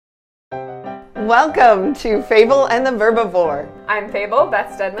Welcome to Fable and the Verbivore. I'm Fable,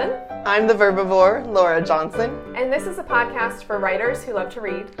 Beth Stedman. I'm the Verbivore, Laura Johnson. And this is a podcast for writers who love to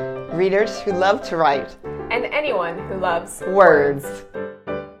read, Readers who love to write, and anyone who loves words.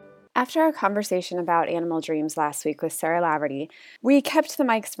 After our conversation about animal dreams last week with Sarah Laverty, we kept the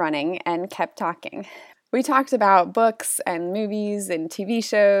mics running and kept talking. We talked about books and movies and TV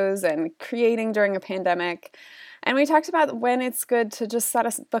shows and creating during a pandemic. And we talked about when it's good to just set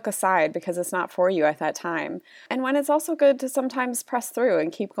a book aside because it's not for you at that time. And when it's also good to sometimes press through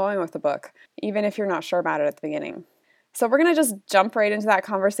and keep going with the book, even if you're not sure about it at the beginning. So we're going to just jump right into that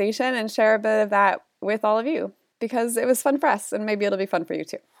conversation and share a bit of that with all of you because it was fun for us and maybe it'll be fun for you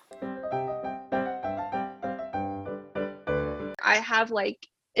too. I have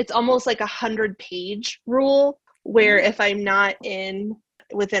it's almost like 100-page rule where if I'm not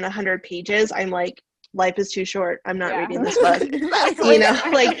within 100 pages, I'm like, life is too short. I'm not reading this book. Exactly.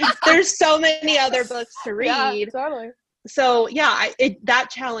 There's so many other books to read. Yeah, totally. So that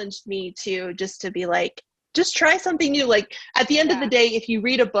challenged me to just to be like, just try something new. Like at the end of the day, if you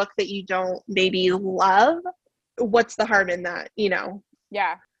read a book that you don't maybe love, what's the harm in that,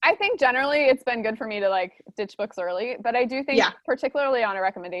 Yeah. I think generally it's been good for me to ditch books early, but I do think particularly on a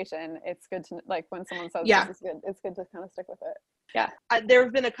recommendation, it's good to when someone says this is good, it's good to kind of stick with it. Yeah. There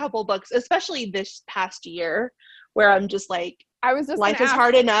have been a couple books, especially this past year, where I'm just like, life is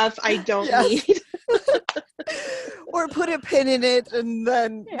hard enough. I don't need. Or put a pin in it and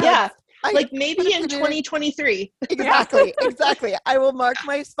then. Yeah. Maybe in 2023. Exactly. I will mark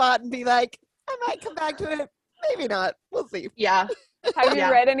my spot and be like, I might come back to it. Maybe not. We'll see. Yeah. Have you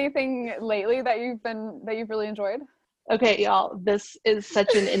read anything lately that you've really enjoyed? Okay, y'all, this is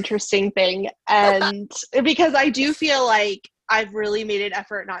such an interesting thing. And because I do feel like I've really made an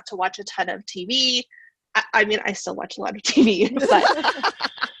effort not to watch a ton of TV. I mean, I still watch a lot of TV,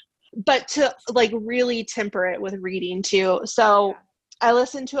 but to really temper it with reading too. So I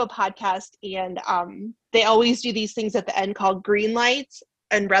listened to a podcast and they always do these things at the end called green lights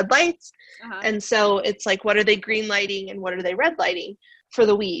and red lights. Uh-huh. And so it's like, what are they green lighting and what are they red lighting for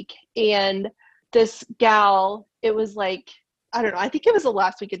the week? And this gal, it was I don't know, I think it was the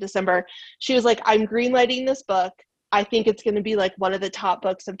last week of December. She was like, I'm green lighting this book. I think it's going to be one of the top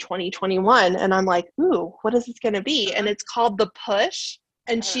books of 2021. And I'm like, ooh, what is this going to be? And it's called The Push.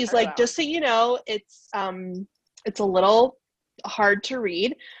 And she's like, just so you know, it's a little hard to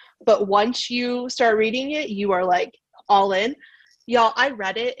read, but once you start reading it, you are all in. Y'all, I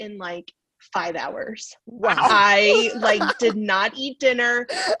read it in 5 hours. Wow. I did not eat dinner.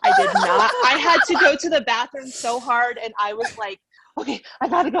 I had to go to the bathroom so hard and I was like, okay, I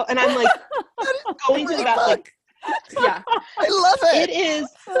gotta go. And I'm going to the bathroom. Yeah. I love it. It is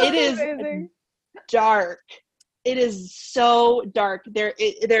amazing. Dark. It is so dark. There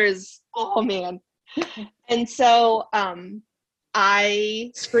is, oh man. And so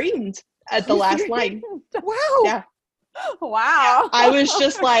I screamed at the last line. Wow. Yeah. Wow. I was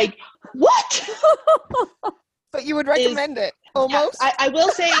just like, what? But you would recommend it almost? Yeah, I will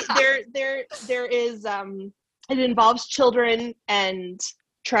say there is it involves children and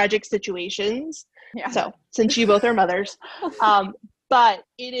tragic situations. Yeah. So since you both are mothers, but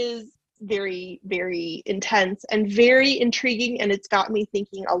it is very, very intense and very intriguing, and it's got me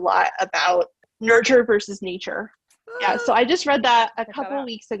thinking a lot about nurture versus nature. Yeah, so I just read that a couple of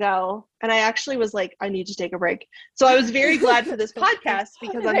weeks ago, and I actually was like, I need to take a break. So I was very glad for this podcast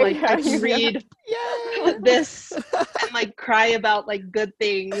because I'm like, I can read this and cry about good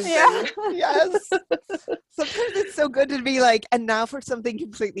things. Yeah. Yes. Sometimes it's so good to be and now for something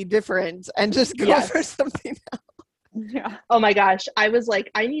completely different and just go for something else. Yeah. Oh my gosh. I was like,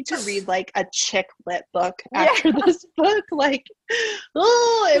 I need to read a chick lit book after this book.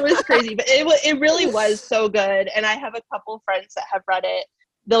 It was crazy, but it really was so good. And I have a couple friends that have read it.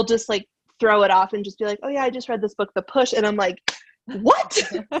 They'll just throw it off and just be like, oh yeah, I just read this book, The Push. And I'm like, what?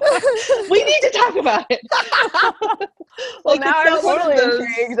 We need to talk about it. Well, now I'm totally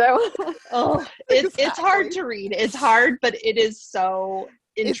intrigued. It's hard to read. It's hard, but it is so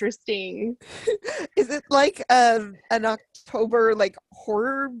interesting. Is it an October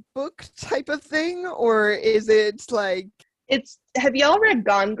horror book type of thing, or is it have y'all read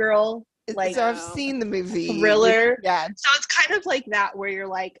Gone Girl? So I've seen the movie. Thriller. Yeah. So it's kind of like that where you're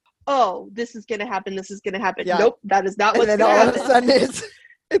like, oh, this is gonna happen, this is gonna happen. Yeah. Nope, that is not what's going all of a sudden it's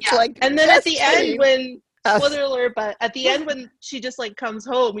and then at the end when spoiler alert, but at the end when she just comes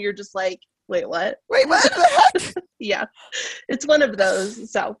home, you're just like, wait, what the heck? Yeah, it's one of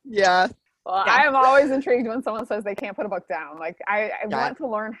those. So yeah. Well, I am always intrigued when someone says they can't put a book down. I want to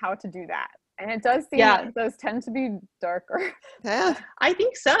learn how to do that. And it does seem like those tend to be darker. Yeah. I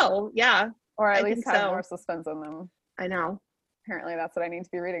think so. Yeah. Or at least have more suspense in them. I know. Apparently that's what I need to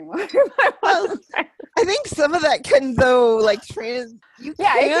be reading more. Well, I think some of that can though you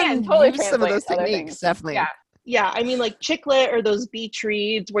can totally use some of those techniques, definitely. Yeah, I mean like chick lit or those beach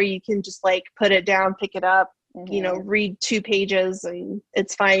reads where you can just like put it down, pick it up, read 2 pages and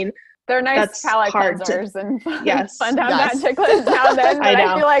it's fine. They're nice palate cleansers and fun to have that chick lit now and then, but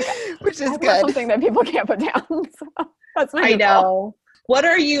I feel like which is good. Something that people can't put down. So that's my I know. What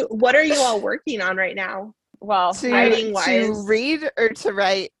are you all working on right now? Well, to read or to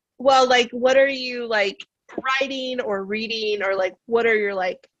write? Well, like what are you like writing or reading, or like what are your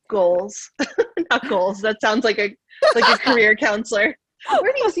like goals? Not goals. That sounds like a career counselor.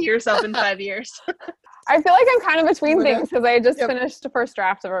 Where do you see yourself in 5 years? I feel like I'm kind of between things because I just finished the first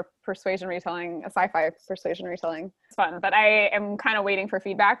draft of a persuasion retelling, a sci-fi persuasion retelling. It's fun, but I am kind of waiting for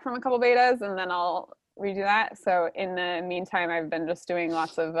feedback from a couple betas and then I'll redo that. So in the meantime, I've been just doing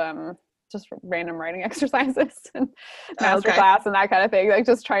lots of just random writing exercises and master class and that kind of thing, like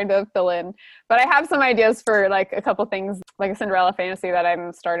just trying to fill in. But I have some ideas for like a couple things, like a Cinderella fantasy that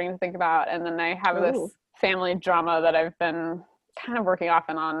I'm starting to think about. And then I have this family drama that I've been kind of working off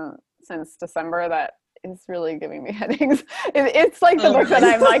and on since December that is really giving me headaches. It's like the book that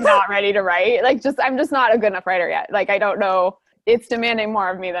I'm like not ready to write. Like I'm just not a good enough writer yet. Like I don't know. It's demanding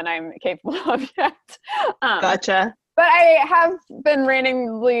more of me than I'm capable of yet. Gotcha. But I have been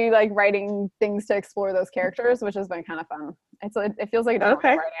randomly like writing things to explore those characters, which has been kind of fun. It feels like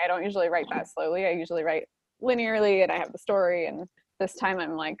writing. I don't usually write that slowly. I usually write linearly and I have the story. And this time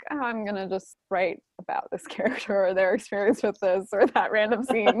I'm like, I'm going to just write about this character or their experience with this or that random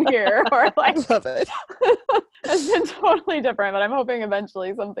scene here. Or like, love it. It's been totally different, but I'm hoping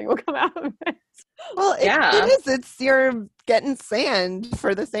eventually something will come out of it. Well, it is. You're getting sand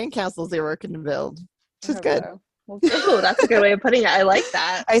for the sandcastles you're working to build, which is good. So. Oh, that's a good way of putting it. I like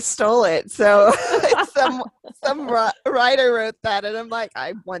that. I stole it. So some writer wrote that and I'm like,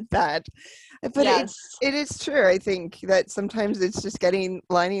 I want that. But it is true. I think that sometimes it's just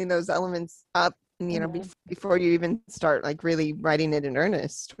lining those elements up, before you even start like really writing it in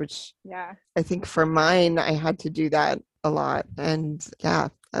earnest, which I think for mine, I had to do that a lot. And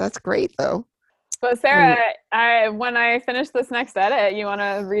that's great though. But Sarah, when I finish this next edit, you want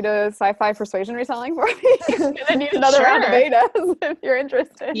to read a sci-fi persuasion retelling for me? And I need another round of betas if you're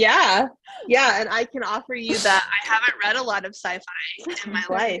interested. Yeah, and I can offer you that. I haven't read a lot of sci-fi in my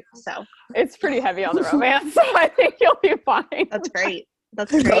life, so it's pretty heavy on the romance. So I think you'll be fine. That's great. Love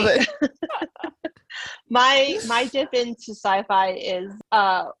it. My dip into sci-fi is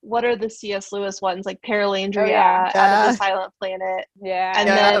what are the C.S. Lewis ones, like Perelandria, Out of the Silent Planet. Yeah, and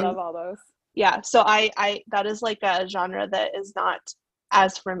I love all those. Yeah, so I that is like a genre that is not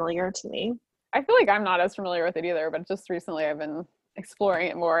as familiar to me. I feel like I'm not as familiar with it either, but just recently I've been exploring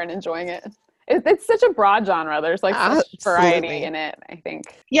it more and enjoying it. It's such a broad genre. There's like such variety in it, I think.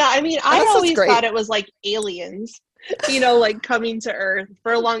 Yeah, I mean, I always thought it was like aliens, like coming to Earth.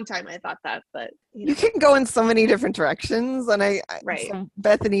 For a long time I thought that, but you can go in so many different directions. And so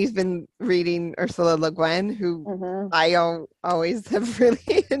Bethany's been reading Ursula Le Guin, who I always have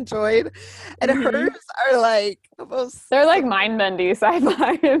really enjoyed. And hers are like almost... They're like mind-bendy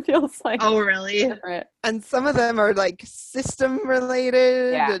sci-fi, it feels like. Oh, really? Different. And some of them are like system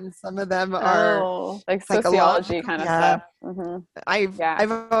related, and some of them are like sociology kind of stuff.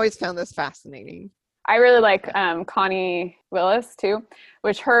 I've always found this fascinating. I really like Connie Willis too,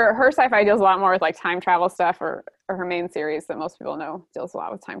 which her sci-fi deals a lot more with like time travel stuff, or her main series that most people know deals a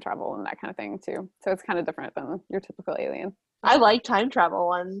lot with time travel and that kind of thing too. So it's kind of different than your typical alien. I like time travel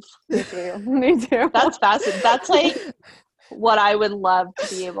ones. Me too. Me too. That's fascinating. That's like what I would love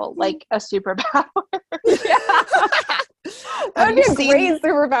to be able, like a superpower. That would be a great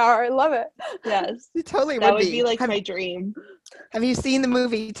superpower. I love it. Yes. It totally would be like my dream. Have you seen the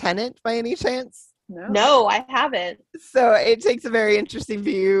movie Tenet by any chance? No, I haven't. So it takes a very interesting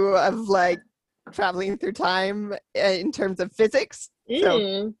view of like traveling through time in terms of physics.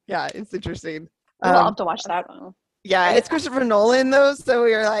 So it's interesting. I'll have to watch that. Yeah, it's Christopher Nolan though, so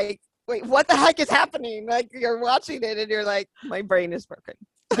you're like, wait, what the heck is happening? Like you're watching it and you're like, my brain is broken.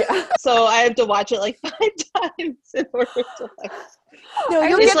 Yeah. So I have to watch it like 5 times in order to like. No,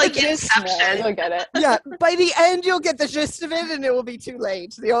 you'll get like the gist. You'll get it. Yeah, by the end you'll get the gist of it, and it will be too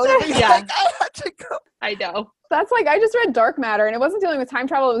late. The only thing is like, I have to go. I know. That's like I just read Dark Matter, and it wasn't dealing with time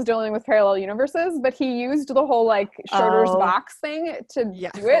travel; it was dealing with parallel universes. But he used the whole like Schrodinger's box thing to do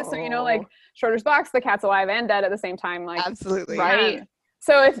it. So like Schrodinger's box, the cat's alive and dead at the same time. Like absolutely right.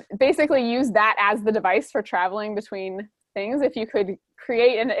 So it's basically used that as the device for traveling between things. If you could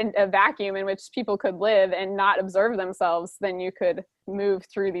create a vacuum in which people could live and not observe themselves, then you could move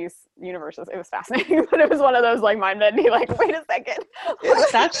through these universes. It was fascinating, but it was one of those like mind-bending, like, wait a second.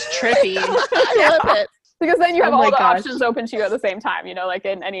 That's trippy. I love it. Because then you have all the options open to you at the same time, you know, like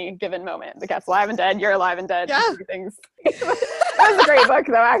in any given moment. The cat's alive and dead, you're alive and dead. Yeah. Things. It was a great book,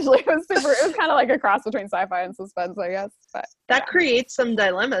 though, actually. It was kind of like a cross between sci-fi and suspense, I guess. But that creates some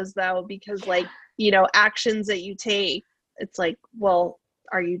dilemmas, though, because, like, you know, actions that you take, it's like, well,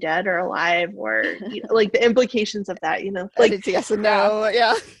 are you dead or alive? Or, you know, like, the implications of that, you know? Like, it's yes and no,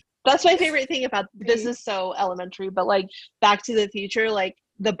 yeah. That's my favorite thing about this. Is so elementary, but, like, Back to the Future, like,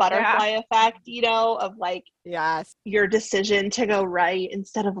 the butterfly effect, you know, of like your decision to go right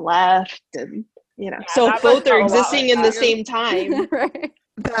instead of left, and you know, so both are existing in the same time. Right.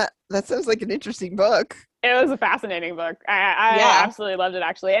 That sounds like an interesting book. It was a fascinating book. I absolutely loved it,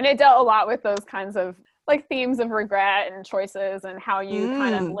 actually, and it dealt a lot with those kinds of like themes of regret and choices and how you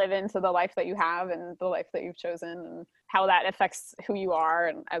kind of live into the life that you have and the life that you've chosen and how that affects who you are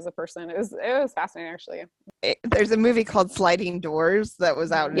and as a person. It was fascinating, actually. There's a movie called Sliding Doors that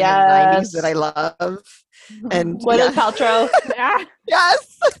was out in the 90s that I love. And Gwyneth Paltrow.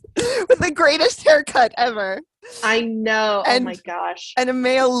 Yes. With the greatest haircut ever. I know. Oh my gosh. And a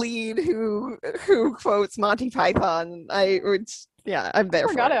male lead who quotes Monty Python. I'm there. I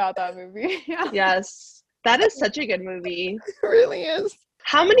forgot about that movie. Yeah. Yes. That is such a good movie. It really is.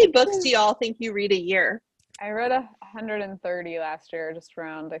 How many books do y'all think you read a year? I read 130 last year, just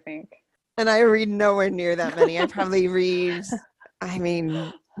around, I think. And I read nowhere near that many. I probably read,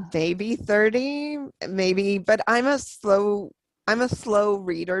 maybe 30, maybe. But I'm a slow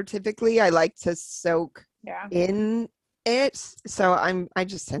reader. Typically, I like to soak in it. So I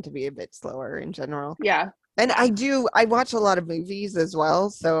just tend to be a bit slower in general. Yeah. And I watch a lot of movies as well.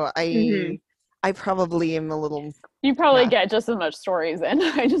 So I probably am a little. You probably get just as much stories in.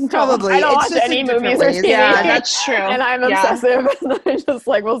 I just probably. I don't watch any movies or TV. Yeah, that's true. And I'm obsessive. I just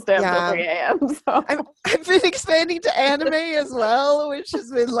will stay up till 3 a.m. So I've been expanding to anime as well, which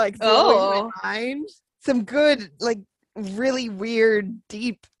has been blowing my mind. Some good, really weird,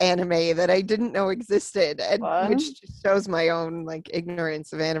 deep anime that I didn't know existed, and which just shows my own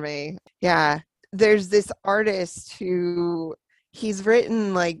ignorance of anime. Yeah, there's this artist who he's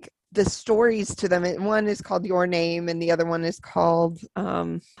written the stories to them. One is called Your Name and the other one is called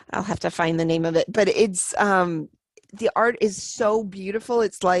I'll have to find the name of it, but it's the art is so beautiful.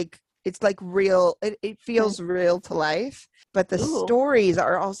 It's like real. It feels real to life, but the stories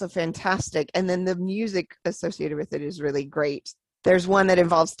are also fantastic, and then the music associated with it is really great. There's one that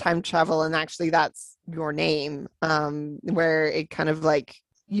involves time travel, and actually that's Your Name, where it kind of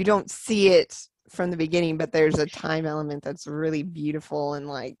you don't see it from the beginning, but there's a time element that's really beautiful and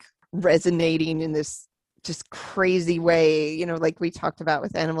resonating in this just crazy way, like we talked about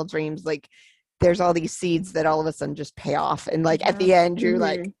with Animal Dreams. There's all these seeds that all of a sudden just pay off, and at the end you're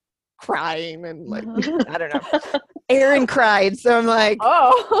crying and I don't know. Aaron cried, so I'm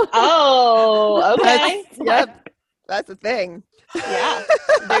okay. That's a thing. Yeah,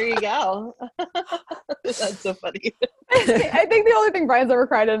 there you go. That's so funny. I think the only thing Brian's ever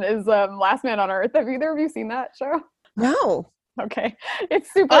cried in is Last Man on Earth. Have either of you seen that show? No. Okay,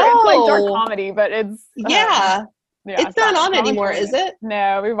 it's super. It's dark comedy, but it's it's not on anymore, is it?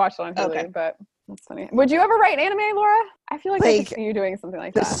 No, we watched it on Hulu, but it's funny. Would you ever write anime, Laura? I feel like I could see you doing something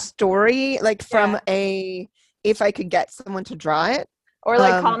like that. The story, from if I could get someone to draw it, or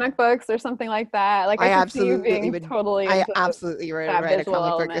comic books or something like that. I absolutely would. Totally. I absolutely would write a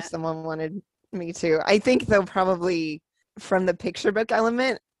comic book if someone wanted me to. I think though probably from the picture book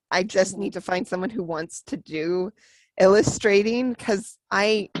element, I just need to find someone who wants to do illustrating, because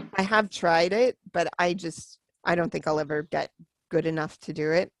I have tried it, but I don't think I'll ever get good enough to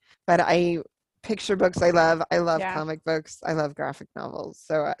do it. But picture books I love comic books, I love graphic novels,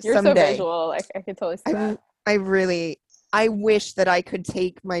 so you're someday, so visual. I could totally see that. I wish that I could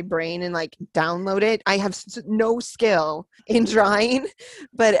take my brain and download it. I have no skill in drawing,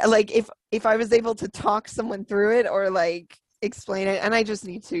 but if I was able to talk someone through it or explain it, and I just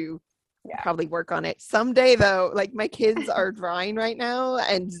need to probably work on it someday though. My kids are drawing right now,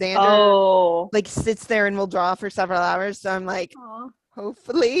 and Xander sits there and will draw for several hours, so I'm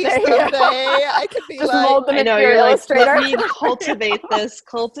hopefully someday I could be just mold the material. You're let me cultivate this.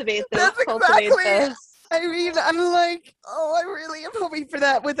 That's exactly this. I mean, I'm I really am hoping for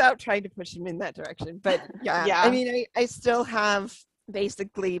that without trying to push him in that direction. But I mean, I still have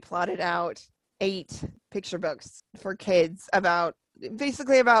basically plotted out 8 picture books for kids about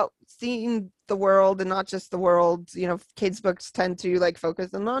seeing the world, and not just the world. Kids books tend to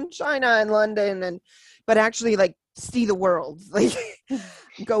focus on China and London, but actually see the world, like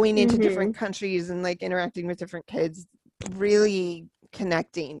going into different countries and like interacting with different kids, really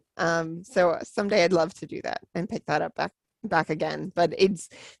connecting. So someday I'd love to do that and pick that up back again. But it's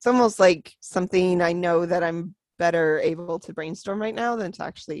almost like something I know that I'm better able to brainstorm right now than to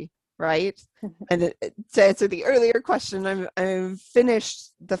actually write. And to answer the earlier question, I've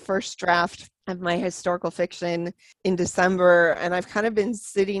finished the first draft of my historical fiction in December, and I've kind of been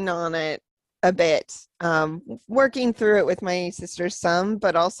sitting on it a bit, working through it with my sister some,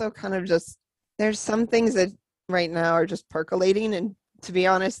 but also kind of just, there's some things that right now are just percolating, and to be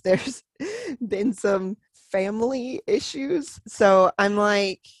honest, there's been some family issues, so I'm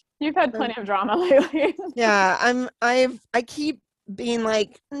like, you've had plenty of drama lately. Yeah, I keep being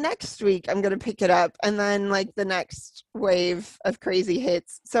like, next week I'm gonna pick it up, and then like the next wave of crazy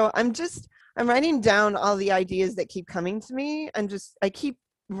hits, so I'm writing down all the ideas that keep coming to me, and I keep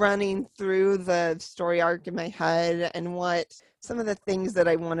running through the story arc in my head and what some of the things that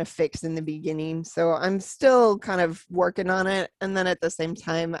I want to fix in the beginning. So I'm still kind of working on it. And then at the same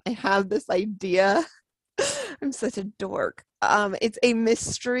time, I have this idea. I'm such a dork. It's a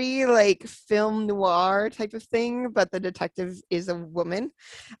mystery, like film noir type of thing, but the detective is a woman,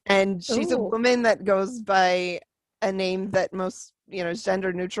 and she's a woman that goes by a name that most, is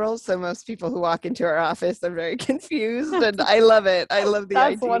gender neutral. So most people who walk into our office are very confused, and I love it. I love the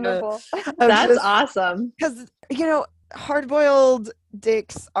idea. That's wonderful. That's awesome. Because, hard-boiled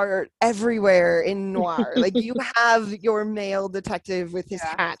dicks are everywhere in noir. Like, you have your male detective with his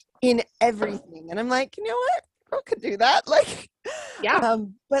hat in everything. And I'm like, you know what? Girl could do that. Like,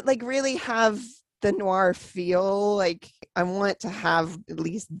 but like really have the noir feel. Like, I want to have at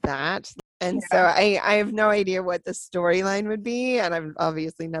least that. And so I have no idea what the storyline would be. And I've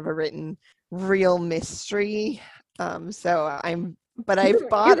obviously never written real mystery. So I've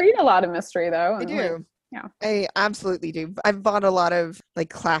bought. You read a lot of mystery though. I do. Yeah, I absolutely do. I've bought a lot of like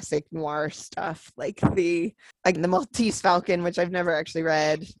classic noir stuff, like the Maltese Falcon, which I've never actually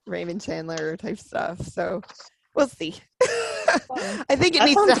read, Raymond Chandler type stuff. So we'll see. I think it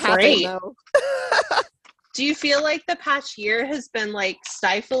needs to happen though. Do you feel like the past year has been like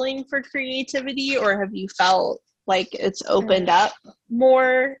stifling for creativity, or have you felt like it's opened up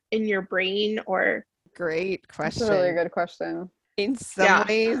more in your brain? Or great question. That's a really good question. In some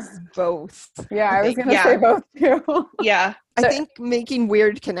ways, both. Yeah, I was going to say both too. Yeah. I think making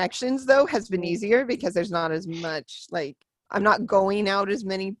weird connections, though, has been easier because there's not as much, like, I'm not going out as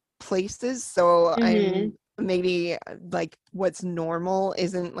many places. So I'm maybe, like, what's normal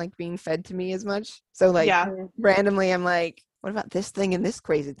isn't, like, being fed to me as much. So, like, randomly, I'm like, what about this thing and this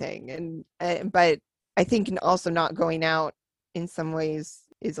crazy thing? And but I think also not going out in some ways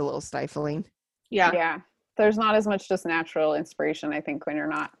is a little stifling. Yeah. Yeah. There's not as much just natural inspiration, I think, when you're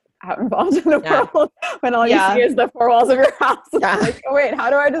not out involved in the world, when all you see is the four walls of your house. Like, oh wait, how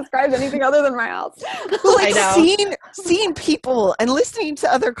do I describe anything other than my house? Well, like seeing people and listening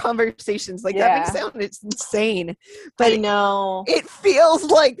to other conversations, like that makes sound insane. But I know it feels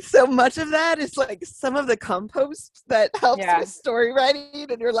like so much of that is like some of the compost that helps with story writing,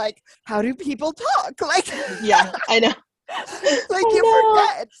 and you're like, how do people talk? Like, I know. Like you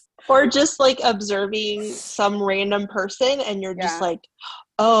forget. Or just like observing some random person and you're just like,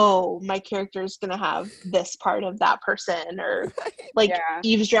 oh, my character is going to have this part of that person, or like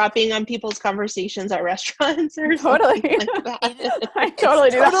eavesdropping on people's conversations at restaurants or something like that. I totally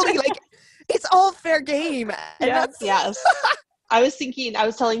do that. Like, it's all fair game. Yes. I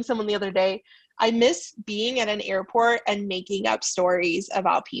was telling someone the other day, I miss being at an airport and making up stories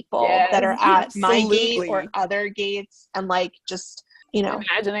about people that are at my gate or other gates, and like just,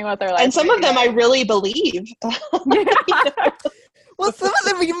 imagining what they're like. And some of them I really believe. Well, some of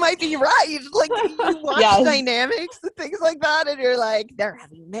them you might be right. Like, you watch dynamics and things like that, and you're like, they're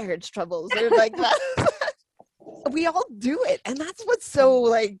having marriage troubles. They're like that. We all do it, and that's what's so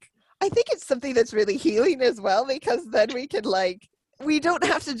like. I think it's something that's really healing as well, because then we can like. We don't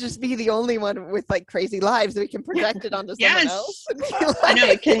have to just be the only one with like crazy lives. We can project it onto someone else. And be like, I know,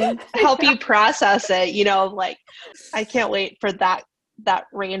 it can help you process it. Like, I can't wait for that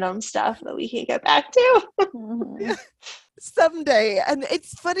random stuff that we can get back to. Someday. And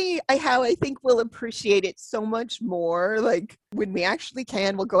it's funny how I think we'll appreciate it so much more. Like, when we actually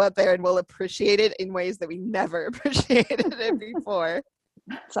can, we'll go out there and we'll appreciate it in ways that we never appreciated it before.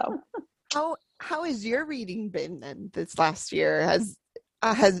 So how has your reading been then this last year?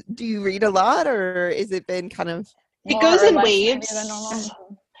 Do you read a lot, or is it been kind of it goes in waves?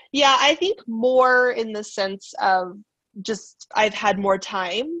 Yeah, I think more in the sense of just I've had more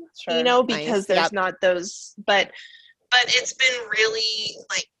time, because there's not those, but it's been really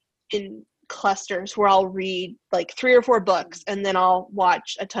like in clusters where I'll read like 3 or 4 books and then I'll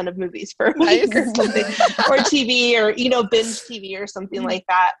watch a ton of movies for a week or something, or TV, or, you know, binge TV or something like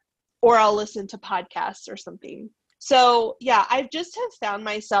that. Or I'll listen to podcasts or something. So yeah, I've just have found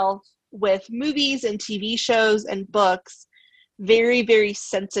myself with movies and TV shows and books very, very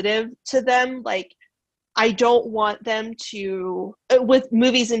sensitive to them. Like, I don't want them to, with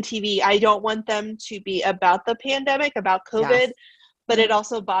movies and TV, I don't want them to be about the pandemic, about COVID, yes. But it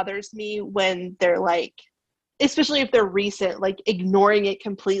also bothers me when they're like, especially if they're recent, like ignoring it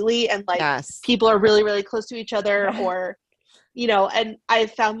completely and like yes. People are really, really close to each other, or, you know, and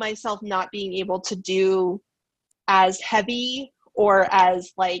I've found myself not being able to do as heavy or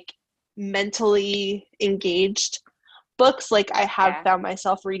as like mentally engaged books. Like I have found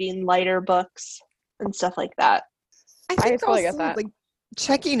myself reading lighter books and stuff like that. I think totally also, get that. Like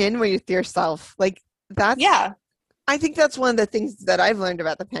checking in with yourself, like that's I think that's one of the things that I've learned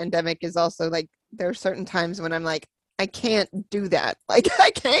about the pandemic is also like there are certain times when I'm like, I can't do that. Like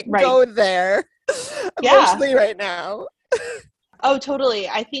I can't go there emotionally right now. Oh, totally.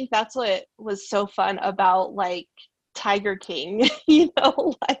 I think that's what was so fun about like Tiger King, you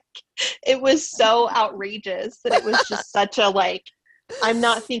know, like it was so outrageous that it was just such a like, I'm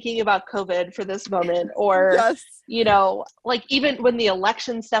not thinking about COVID for this moment, or, you know, like even when the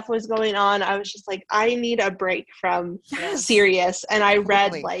election stuff was going on, I was just like, I need a break from serious. And I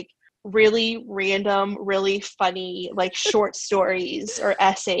read like really random, really funny, like short stories or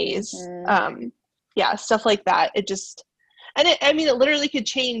essays. Stuff like that. It just, and it literally could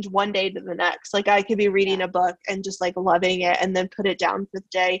change one day to the next. Like I could be reading a book and just like loving it and then put it down for the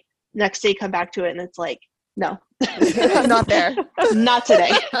day. Next day, come back to it and it's like, no, I'm not there. Not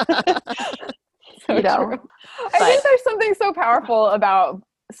today. So you know, I think there's something so powerful about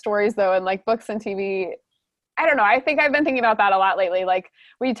stories though, and like books and TV. I don't know. I think I've been thinking about that a lot lately. Like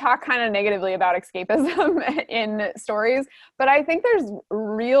we talk kind of negatively about escapism in stories, but I think there's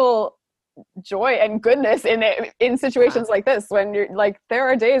real joy and goodness in it in situations like this, when you're like, there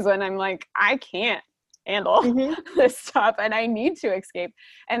are days when I'm like, I can't handle this stuff and I need to escape.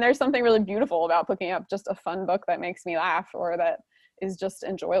 And there's something really beautiful about picking up just a fun book that makes me laugh or that is just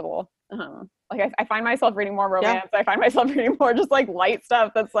enjoyable. Like I find myself reading more romance. I find myself reading more just like light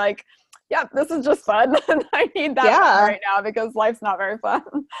stuff that's like, this is just fun. I need that right now because life's not very fun.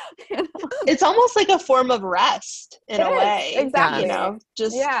 You know? It's almost like a form of rest in a way. Exactly. You know,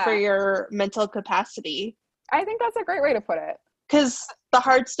 just for your mental capacity. I think that's a great way to put it. Because the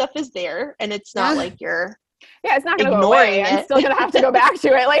hard stuff is there and it's not like you're it's not going to go away. I'm still going to have to go back to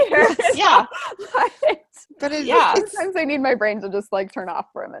it later. But sometimes I need my brain to just like turn off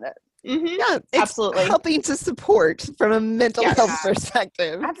for a minute. Yeah, it's absolutely helping to support from a mental health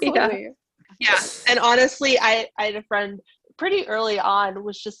perspective. Absolutely. Yeah. And honestly, I had a friend pretty early on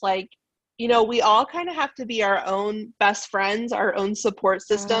was just like, you know, we all kind of have to be our own best friends, our own support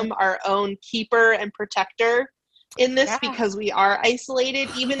system, our own keeper and protector in this because we are isolated,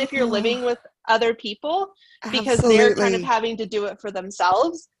 even if you're living with other people, because they're kind of having to do it for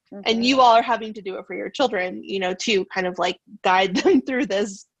themselves. And you all are having to do it for your children, you know, to kind of like guide them through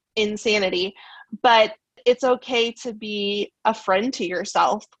this insanity. But it's okay to be a friend to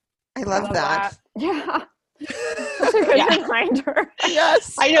yourself. I love that. Yeah. Such a good reminder.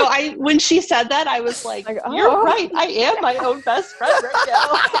 Yes. I know. When she said that, I was like you're right. I am my own best friend right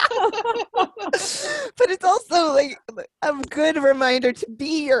now. But it's also like a good reminder to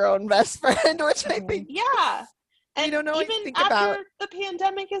be your own best friend, which I think. Yeah. And you don't know even after the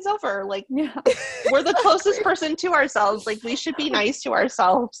pandemic is over, like we're the closest person to ourselves. Like we should be nice to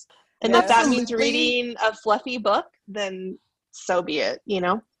ourselves. And if that means reading a fluffy book, then so be it, you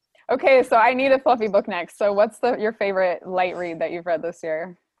know? Okay, so I need a fluffy book next. So what's your favorite light read that you've read this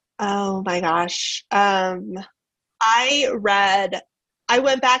year? Oh my gosh. I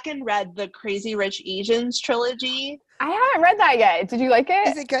went back and read the Crazy Rich Asians trilogy. I haven't read that yet. Did you like it?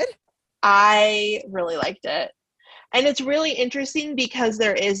 Is it good? I really liked it. And it's really interesting because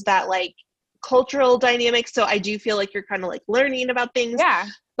there is that like cultural dynamic. So I do feel like you're kind of like learning about things. Yeah.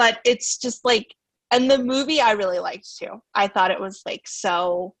 But it's just like, and the movie I really liked too. I thought it was like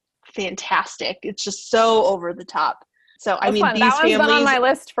so fantastic. It's just so over the top. So I mean, these that one's families been on my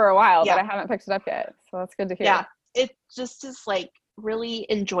list for a while, but I haven't picked it up yet. So that's good to hear. Yeah, it just is like really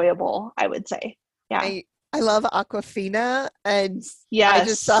enjoyable, I would say. Yeah, I love Awkwafina, and I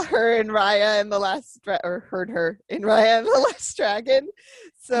just saw her in Raya in the last, or heard her in Raya and the Last Dragon.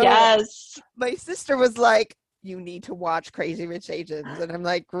 So my sister was like, "You need to watch Crazy Rich Asians," and I'm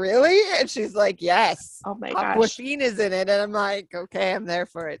like, "Really?" And she's like, "Yes." Oh my gosh, Awkwafina's in it, and I'm like, "Okay, I'm there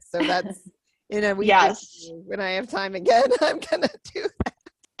for it." So that's when I have time again, I'm gonna do that.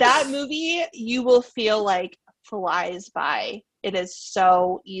 That movie, you will feel like flies by. It is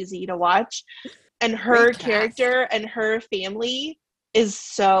so easy to watch. And her character and her family is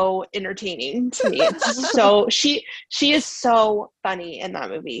so entertaining to me. It's so she is so funny in that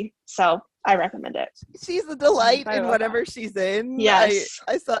movie. So I recommend it. She's a delight in whatever she's in. Yes.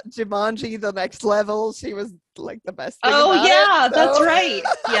 I saw Jumanji: The Next Level. She was like the best thing That's right.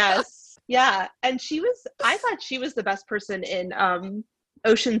 Yes. Yeah. And I thought she was the best person in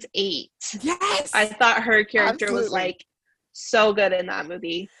Ocean's 8. Yes. I thought her character was like so good in that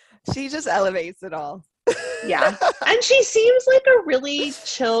movie. She just elevates it all. Yeah. And she seems like a really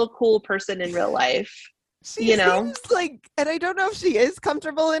chill, cool person in real life. She seems like, and I don't know if she is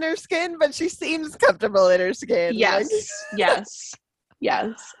comfortable in her skin, but she seems comfortable in her skin. Yes.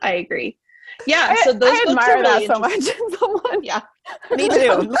 Yes. I agree. Yeah. So those I books admire are really that so much in someone. Yeah. Me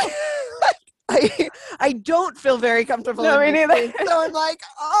too. I don't feel very comfortable. No, me neither. Skin, so I'm like,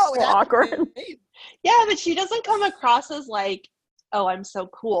 oh, that's awkward. Yeah, but she doesn't come across as like, oh, I'm so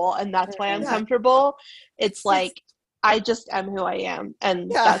cool and that's why I'm comfortable. It's like, I just am who I am, and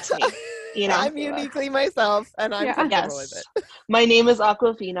that's me. You know, I'm uniquely myself, and I'm comfortable with it. My name is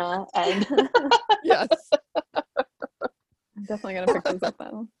Aquafina, and yes, I'm definitely gonna pick these up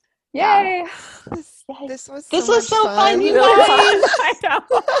then. Yay! This was so fun, you really guys. I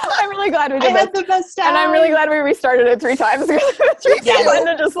know. I'm really glad we did I had the best time, and I'm really glad we restarted it 3 times because it was really fun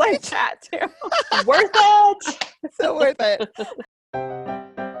to just like chat too. Worth it. So worth it.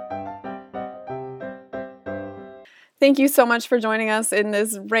 Thank you so much for joining us in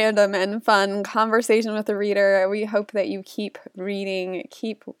this random and fun conversation with the reader. We hope that you keep reading,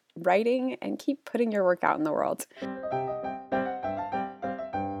 keep writing, and keep putting your work out in the world.